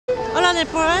want it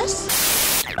for us?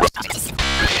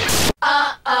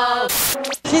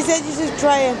 She said you should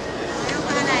try it.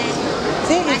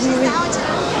 Sí, es muy bien.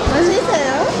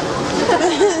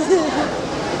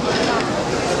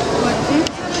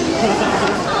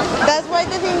 That's why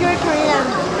they think you're Korean.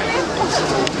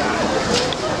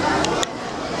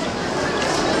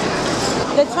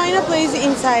 Let's find a place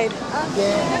inside.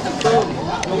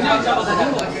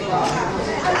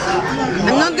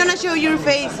 I'm not gonna show your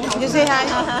face. You say hi.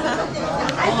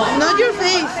 Not your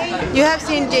face. You have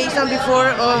seen Jason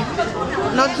before. Oh,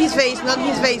 not his face. Not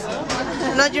his face.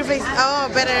 Not your face. Oh,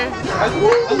 better.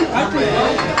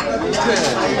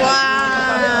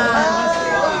 Wow.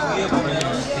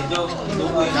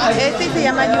 Este se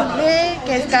llama yuge,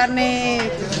 que es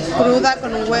carne cruda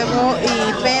con un huevo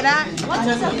y pera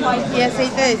y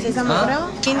aceite de sésamo, creo.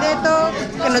 Indeto,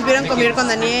 que nos vieron comer con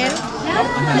Daniel.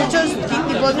 Muchos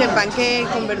tipos de panqueque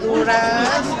con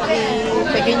verduras y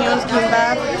pequeños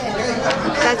kimbap.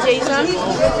 That's Jason.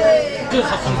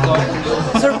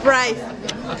 Surprise.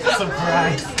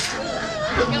 Surprise.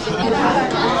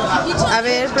 A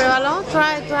ver, pruébalo.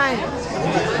 Try.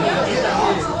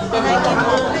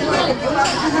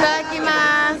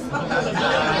 Itadakimasu.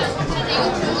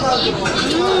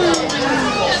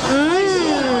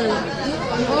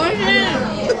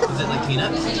 Is it like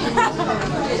peanuts? Is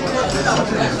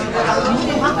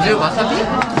it wasabi?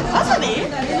 Wasabi?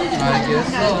 I guess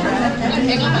so.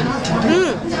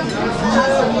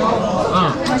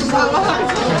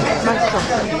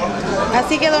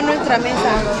 Así quedó nuestra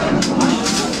mesa.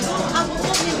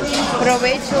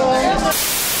 Provecho.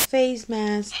 Face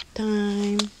mask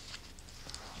time.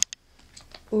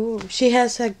 Ooh, she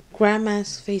has a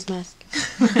grandma's face mask.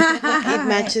 It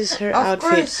matches her outfit. Of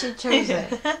course she chose it.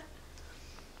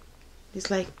 It's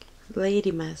like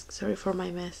lady mask. Sorry for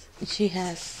my mess. She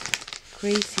has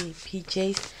crazy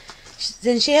PJs.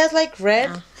 Then she has like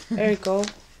red. There you go.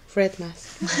 Red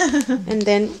mask. And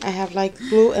then I have like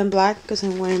blue and black because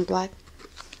I'm wearing black.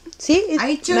 See, it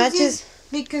I chose matches.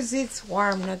 Because it's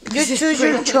warm, not You choose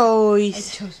your choice. I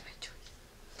chose my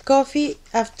choice. Coffee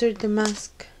after the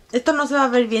mask. Esto no se va a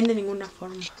ver bien de ninguna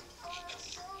forma.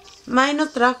 Mai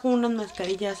nos trajo unas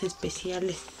mascarillas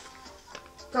especiales.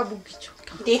 Kabuki.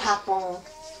 De Japón.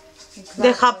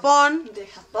 De Japón. De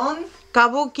Japón.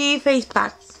 Kabuki face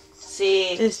packs.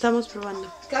 Sí. Estamos probando.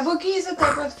 Kabuki is a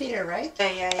type of theater, right?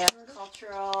 Yeah.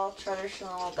 Cultural,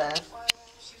 traditional, the...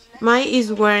 Mai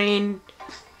is wearing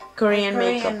Korean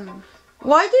makeup.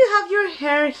 Why do you have your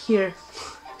hair here?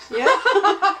 Yeah.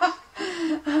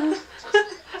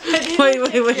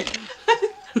 Wait.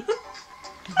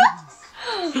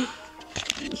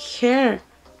 Hair.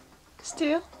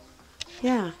 Still?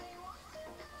 Yeah.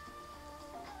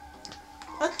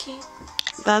 Okay.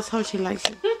 That's how she likes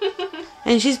it.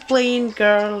 And she's playing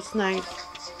girls' night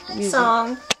music.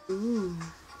 Song. Ooh.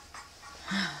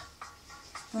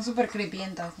 Son súper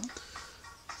creepientas, ¿no?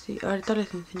 Sí, ahorita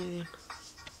les enseño bien.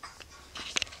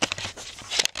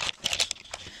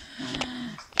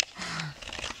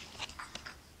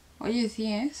 Oye,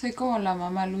 sí, soy como la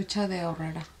mamalucha de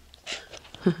Horrera.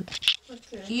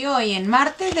 Y hoy en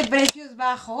martes de precios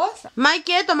bajos. Mike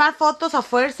quiere tomar fotos a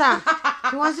fuerza.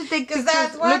 She wants to take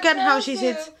pictures. Look at how she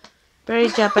sits. Very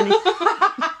Japanese.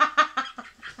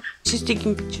 She's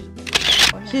taking pictures.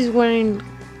 She's wearing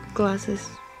glasses.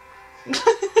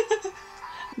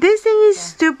 This thing is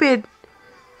stupid.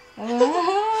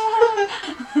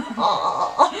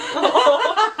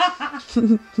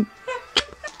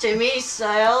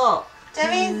 재미있어요.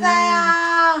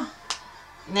 재밌어요.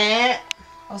 네.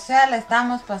 O sea, la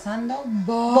estamos pasando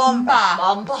bomba.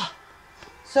 bomba.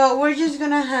 So we're just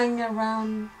gonna hang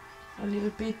around a little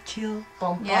bit, chill.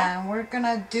 Bomba. Yeah, we're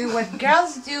gonna do what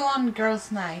girls do on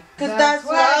girls' night. Cause that's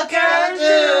what girls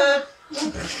do.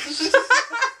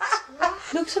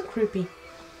 Looks so creepy.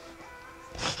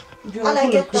 You I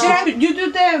like it. creepy. You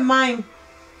do the mime.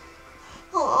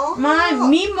 Oh. Mime,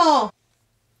 Mimo.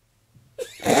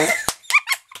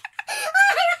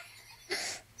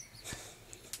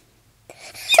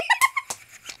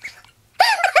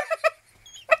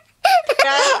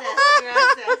 Gracias.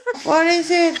 What is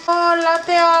it? Oh,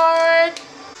 latte art.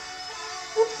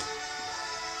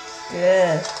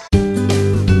 Good.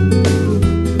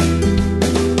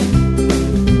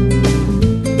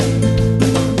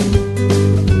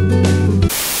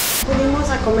 Venimos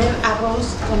a comer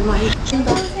arroz con maíz.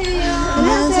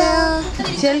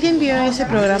 Si alguien vio ese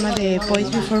programa de Boys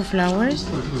Before Flowers,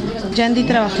 Yandy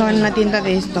trabajaba en una tienda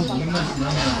de esto.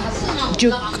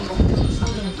 Juk.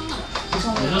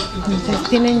 Entonces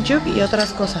tienen juk y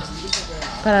otras cosas.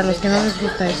 Para los que no les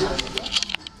gusta eso.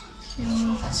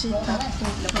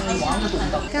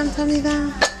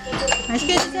 감사합니다.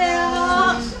 맛있게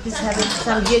드세요. He's having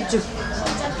some YouTube.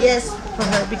 Yes. For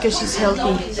her because she's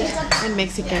healthy and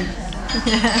Mexican.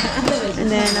 And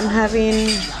then I'm having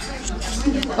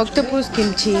octopus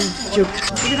kimchi soup.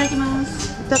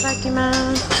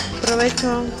 Itadakimasu.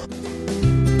 Provecho.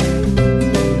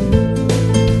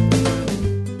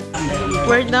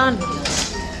 We're done.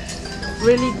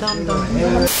 Really done.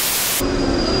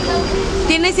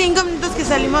 Tiene 5 minutos que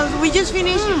salimos. We just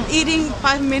finished eating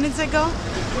 5 minutes ago.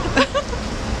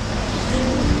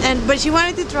 But she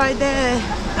wanted to try the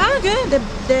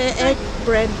egg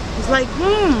bread. It's like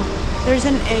there's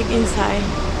an egg inside.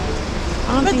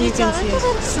 I don't think you can see it.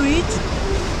 It's sweet.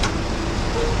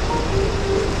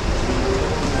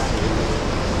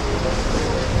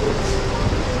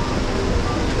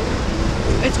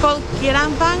 It's called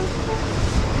kirampang.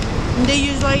 They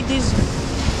use like this.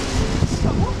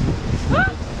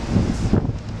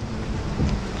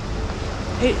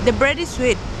 The bread is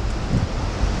sweet.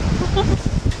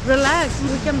 Relax,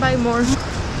 we can buy more.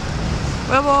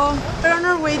 Well, we're on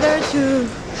our way there to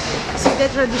see the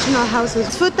traditional houses.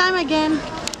 It's food time again.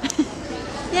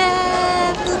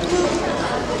 Yeah.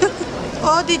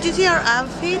 Oh, did you see our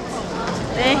outfits?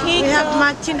 We have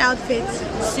matching outfits.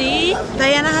 See?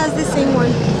 Diana has the same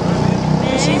one.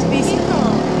 She's busy.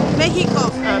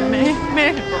 Mexico.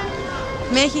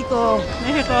 Mexico.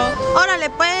 Órale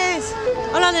pues.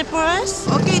 Hola, pues.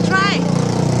 Okay, try.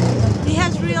 It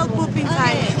has real poop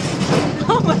inside. Okay.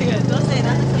 Oh my god, don't say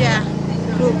that. Yeah.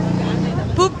 Poop.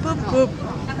 Poop, poop, poop.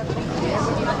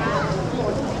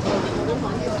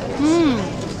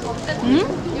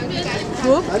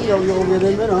 Poop?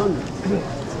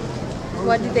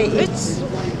 What did they eat?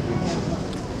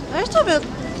 It's a bit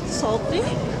salty.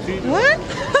 What?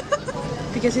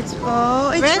 Because it's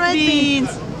red beans.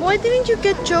 Why didn't you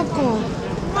get choco?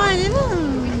 I didn't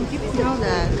know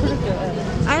that.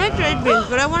 I like red beans,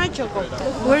 but I want a choco.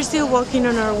 We're still walking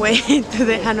on our way to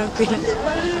the Hanok Village.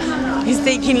 It's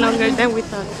taking longer than we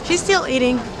thought. She's still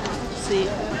eating. See?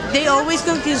 They always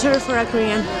confuse her for a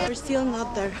Korean. We're still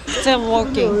not there. Still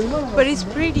walking. But it's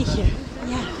pretty here.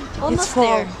 Yeah. It's Almost fall.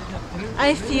 there.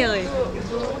 I feel it.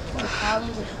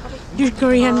 Your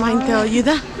Korean mind tell you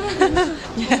that?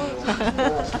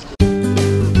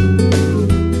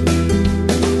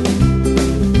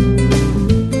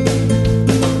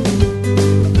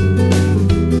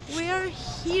 We are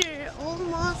here,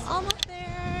 almost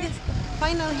there. Yes,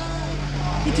 finally.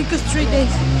 It took us 3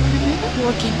 days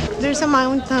walking. There's a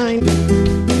mountain.